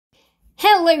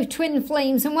Hello Twin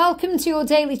Flames and welcome to your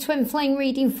daily Twin Flame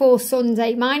reading for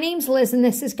Sunday. My name's Liz and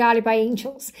this is Guided by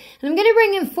Angels. And I'm going to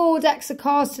bring in 4 decks of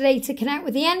cards today to connect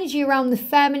with the energy around the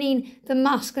feminine, the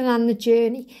masculine and the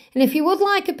journey. And if you would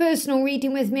like a personal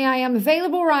reading with me, I am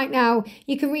available right now.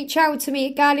 You can reach out to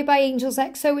me at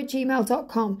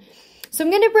guidedbyangelsxo@gmail.com. So I'm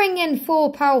going to bring in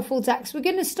 4 powerful decks. We're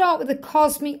going to start with the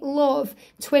Cosmic Love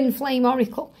Twin Flame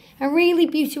Oracle, a really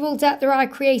beautiful deck that I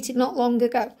created not long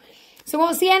ago. So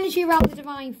what's the energy around the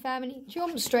Divine Feminine?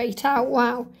 Jump straight out,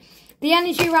 wow. The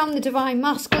energy around the Divine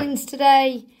Masculines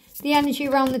today. The energy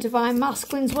around the Divine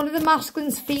Masculines. What are the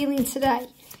Masculines feeling today?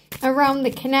 Around the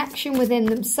connection within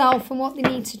themselves and what they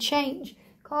need to change.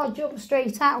 Card jump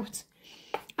straight out.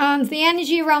 And the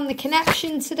energy around the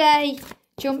connection today.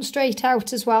 Jump straight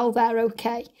out as well there,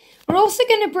 okay. We're also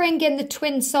going to bring in the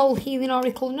Twin Soul Healing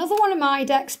Oracle. Another one of my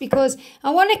decks because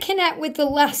I want to connect with the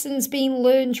lessons being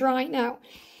learned right now.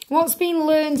 What's been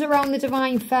learned around the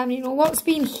Divine Feminine, or what's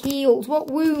been healed,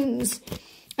 what wounds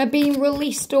are being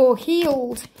released or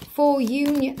healed for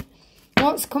union.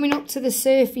 What's coming up to the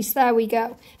surface, there we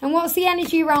go. And what's the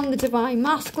energy around the Divine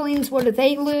Masculines, what are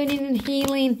they learning and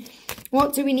healing,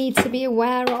 what do we need to be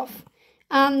aware of?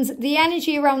 And the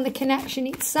energy around the connection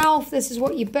itself, this is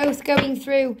what you're both going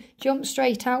through, jump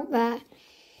straight out there.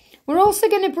 We're also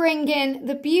going to bring in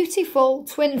the beautiful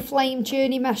Twin Flame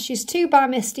Journey Messages 2 by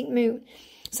Mystic Moon.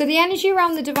 So the energy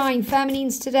around the Divine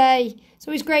Feminines today, it's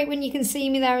always great when you can see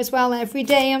me there as well every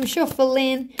day. I'm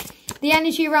shuffling. The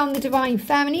energy around the Divine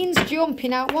Feminines,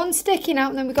 jumping out, one sticking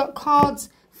out, and then we've got cards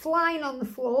flying on the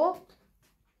floor.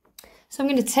 So I'm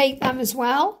going to take them as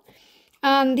well.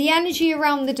 And the energy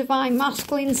around the Divine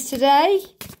Masculines today,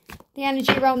 the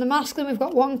energy around the Masculine, we've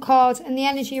got 1 card, and the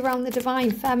energy around the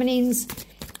Divine Feminines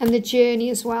and the journey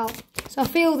as well. So I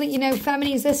feel that, you know,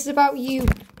 Feminines, this is about you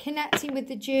connecting with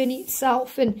the journey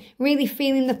itself and really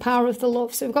feeling the power of the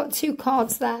love. So we've got 2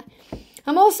 cards there.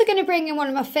 I'm also going to bring in one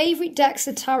of my favourite decks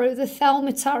of tarot, the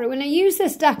Thelema Tarot. And I use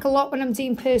this deck a lot when I'm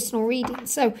doing personal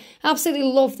readings. So I absolutely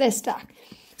love this deck.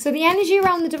 So the energy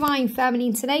around the Divine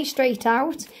Feminine today, straight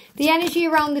out. The energy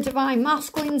around the Divine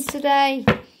Masculines today,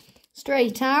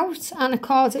 straight out. And a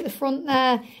card at the front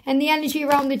there. And the energy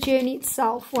around the journey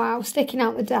itself. Wow, sticking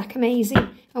out the deck, amazing.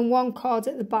 And 1 card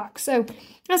at the back. So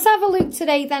let's have a look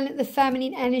today then at the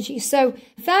feminine energy. So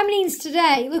feminines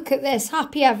today, look at this,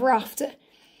 happy ever after.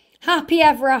 Happy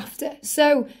ever after.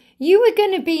 So you are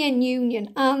going to be in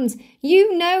union and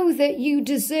you know that you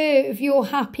deserve your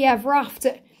happy ever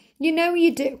after. You know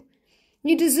you do.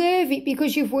 You deserve it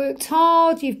because you've worked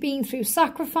hard, you've been through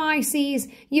sacrifices,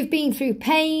 you've been through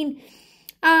pain.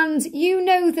 And you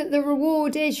know that the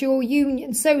reward is your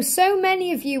union. So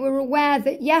many of you are aware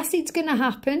that, yes, it's going to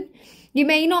happen. You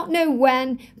may not know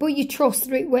when, but you trust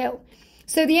that it will.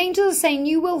 So the angels are saying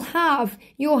you will have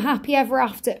your happy ever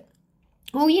after.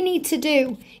 All you need to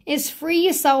do is free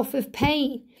yourself of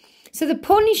pain. So the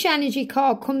punish energy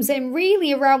card comes in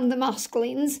really around the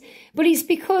masculines, but it's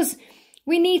because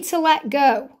we need to let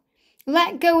go.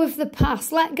 Let go of the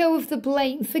past. Let go of the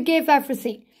blame. Forgive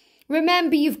everything.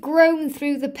 Remember, you've grown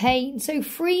through the pain, so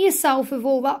free yourself of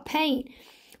all that pain.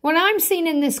 What I'm seeing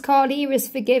in this card here is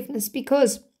forgiveness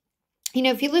because, you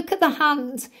know, if you look at the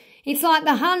hand, it's like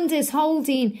the hand is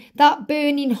holding that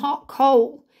burning hot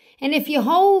coal. And if you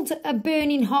hold a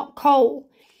burning hot coal,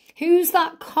 who's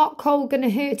that hot coal going to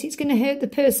hurt? It's going to hurt the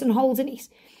person holding it.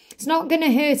 It's not going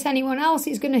to hurt anyone else.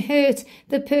 It's going to hurt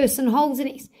the person holding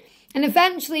it. And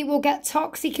eventually it will get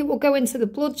toxic, it will go into the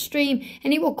bloodstream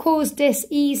and it will cause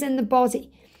dis-ease in the body.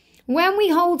 When we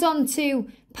hold on to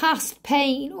past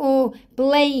pain or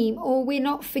blame or we're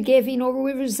not forgiving or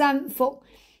we're resentful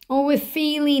or we're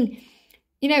feeling,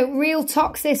 you know, real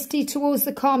toxicity towards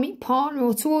the karmic partner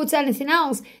or towards anything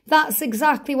else, that's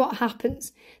exactly what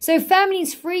happens. So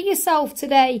feminines, free yourself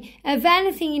today of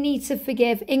anything you need to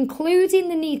forgive, including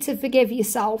the need to forgive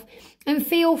yourself, and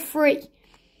feel free.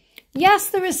 Yes,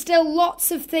 there are still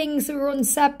lots of things that are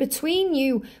unsaid between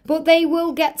you, but they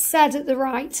will get said at the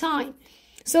right time.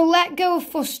 So let go of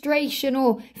frustration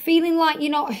or feeling like you're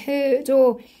not heard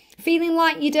or feeling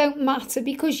like you don't matter,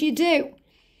 because you do.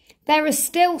 There are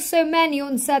still so many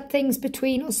unsaid things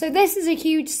between us. So this is a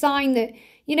huge sign that,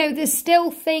 you know, there's still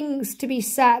things to be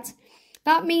said.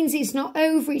 That means it's not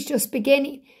over, it's just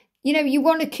beginning. You know, you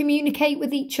want to communicate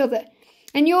with each other.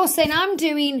 And you're saying, I'm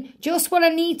doing just what I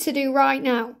need to do right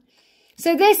now.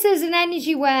 So this is an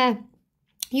energy where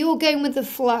you're going with the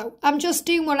flow. I'm just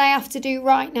doing what I have to do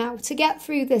right now to get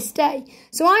through this day.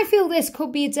 So I feel this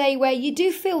could be a day where you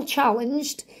do feel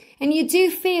challenged and you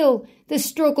do feel the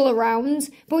struggle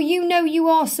around, but you know you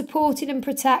are supported and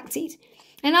protected.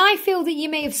 And I feel that you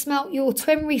may have smelt your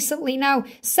twin recently. Now,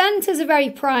 scent is a very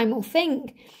primal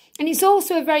thing. And it's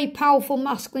also a very powerful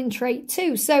masculine trait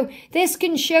too. So this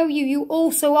can show you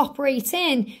also operate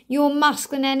in your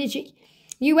masculine energy.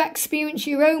 You experience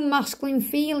your own masculine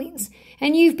feelings.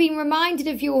 And you've been reminded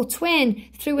of your twin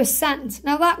through a scent.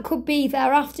 Now that could be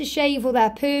their aftershave or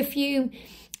their perfume.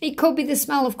 It could be the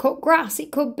smell of cut grass.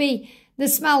 It could be the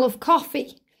smell of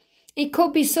coffee. It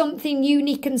could be something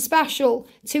unique and special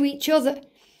to each other.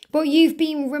 But you've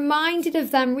been reminded of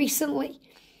them recently.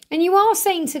 And you are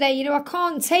saying today, I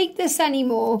can't take this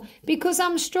anymore because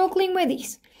I'm struggling with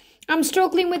it. I'm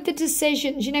struggling with the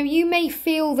decisions. You may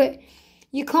feel that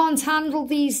you can't handle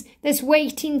this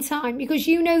waiting time because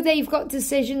they've got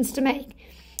decisions to make.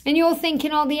 And you're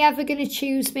thinking, are they ever going to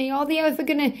choose me? Are they ever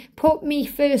going to put me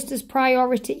first as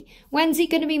priority? When's it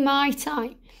going to be my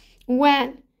time?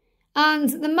 When? And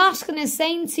the masculine is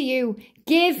saying to you,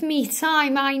 give me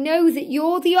time. I know that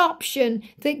you're the option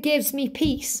that gives me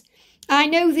peace. I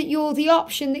know that you're the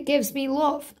option that gives me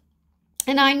love.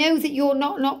 And I know that you're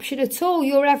not an option at all.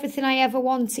 You're everything I ever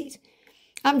wanted.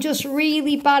 I'm just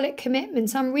really bad at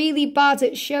commitment. I'm really bad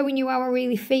at showing you how I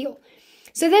really feel.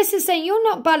 So this is saying you're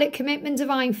not bad at commitment,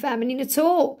 Divine Feminine, at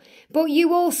all. But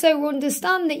you also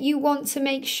understand that you want to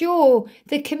make sure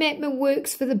the commitment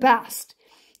works for the best.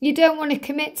 You don't want to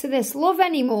commit to this love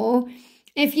anymore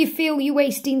if you feel you're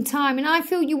wasting time. And I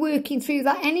feel you're working through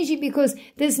that energy because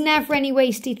there's never any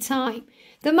wasted time.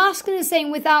 The masculine is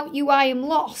saying, without you, I am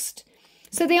lost.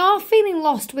 So they are feeling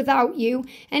lost without you.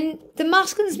 And the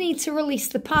masculines need to release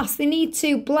the past. They need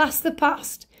to bless the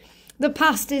past. The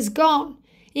past is gone.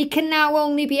 It can now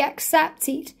only be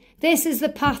accepted. This is the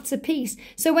path to peace.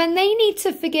 So when they need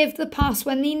to forgive the past,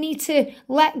 when they need to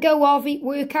let go of it,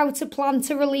 work out a plan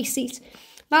to release it,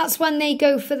 that's when they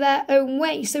go for their own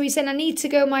way. So he said, I need to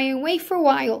go my own way for a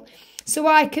while so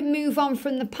I can move on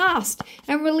from the past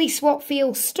and release what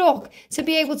feels stuck to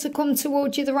be able to come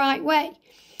towards you the right way.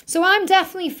 So I'm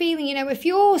definitely feeling, if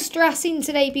you're stressing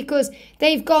today because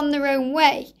they've gone their own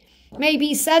way, maybe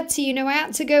he said to you, I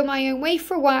had to go my own way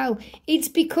for a while. It's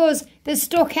because the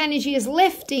stuck energy is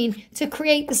lifting to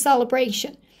create the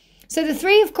celebration. So the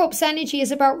Three of Cups energy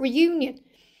is about reunion.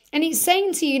 And it's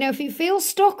saying to you, if you feel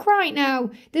stuck right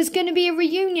now, there's going to be a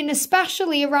reunion,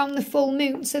 especially around the full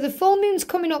moon. So the full moon's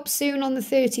coming up soon on the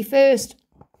 31st.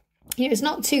 It's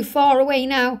not too far away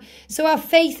now. So have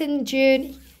faith in the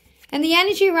journey. And the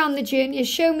energy around the journey is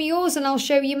show me yours and I'll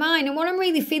show you mine. And what I'm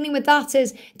really feeling with that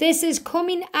is this is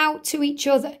coming out to each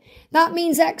other. That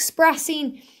means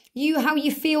expressing how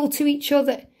you feel to each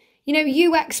other.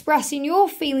 You expressing your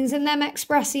feelings and them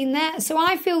expressing theirs. So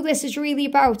I feel this is really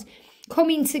about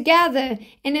coming together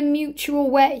in a mutual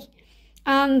way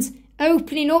and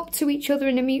opening up to each other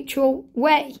in a mutual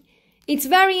way. It's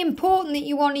very important that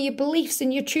you honour your beliefs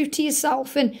and you're true to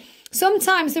yourself. And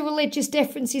sometimes the religious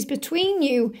differences between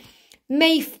you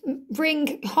may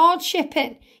bring hardship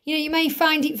in. You may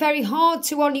find it very hard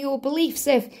to honour your beliefs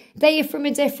if they are from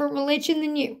a different religion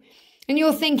than you. And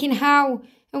you're thinking, how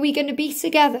are we going to be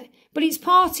together? But it's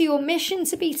part of your mission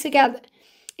to be together.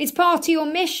 It's part of your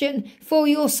mission for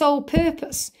your soul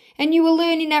purpose. And you are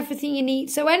learning everything you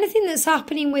need. So anything that's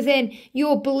happening within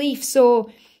your beliefs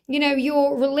or,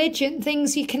 your religion,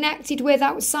 things you're connected with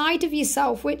outside of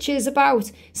yourself, which is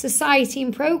about society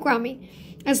and programming,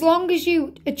 as long as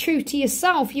you are true to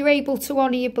yourself, you're able to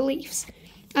honour your beliefs.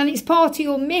 And it's part of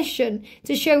your mission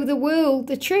to show the world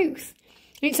the truth.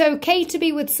 It's okay to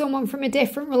be with someone from a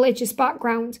different religious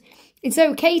background. It's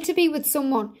okay to be with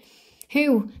someone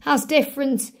who has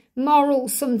different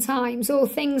morals sometimes, or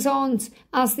things aren't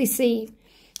as they seem.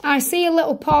 I see a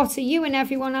little part of you in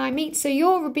everyone I meet, so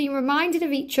you're being reminded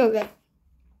of each other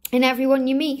in everyone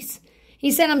you meet.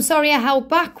 He said, I'm sorry I held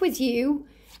back with you.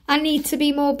 I need to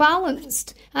be more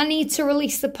balanced. I need to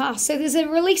release the past. So there's a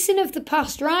releasing of the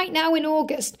past right now in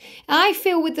August. I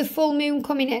feel with the full moon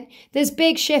coming in, there's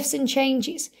big shifts and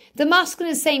changes. The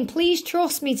masculine is saying, please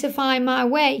trust me to find my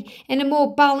way in a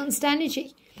more balanced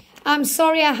energy. I'm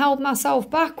sorry I held myself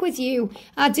back with you.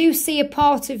 I do see a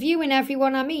part of you in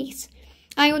everyone I meet.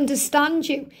 I understand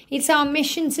you. It's our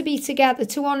mission to be together,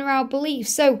 to honour our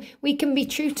beliefs, so we can be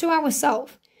true to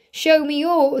ourselves. Show me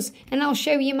yours and I'll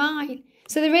show you mine.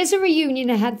 So there is a reunion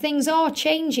ahead. Things are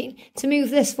changing to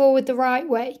move this forward the right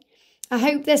way. I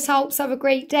hope this helps. Have a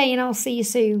great day and I'll see you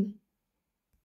soon.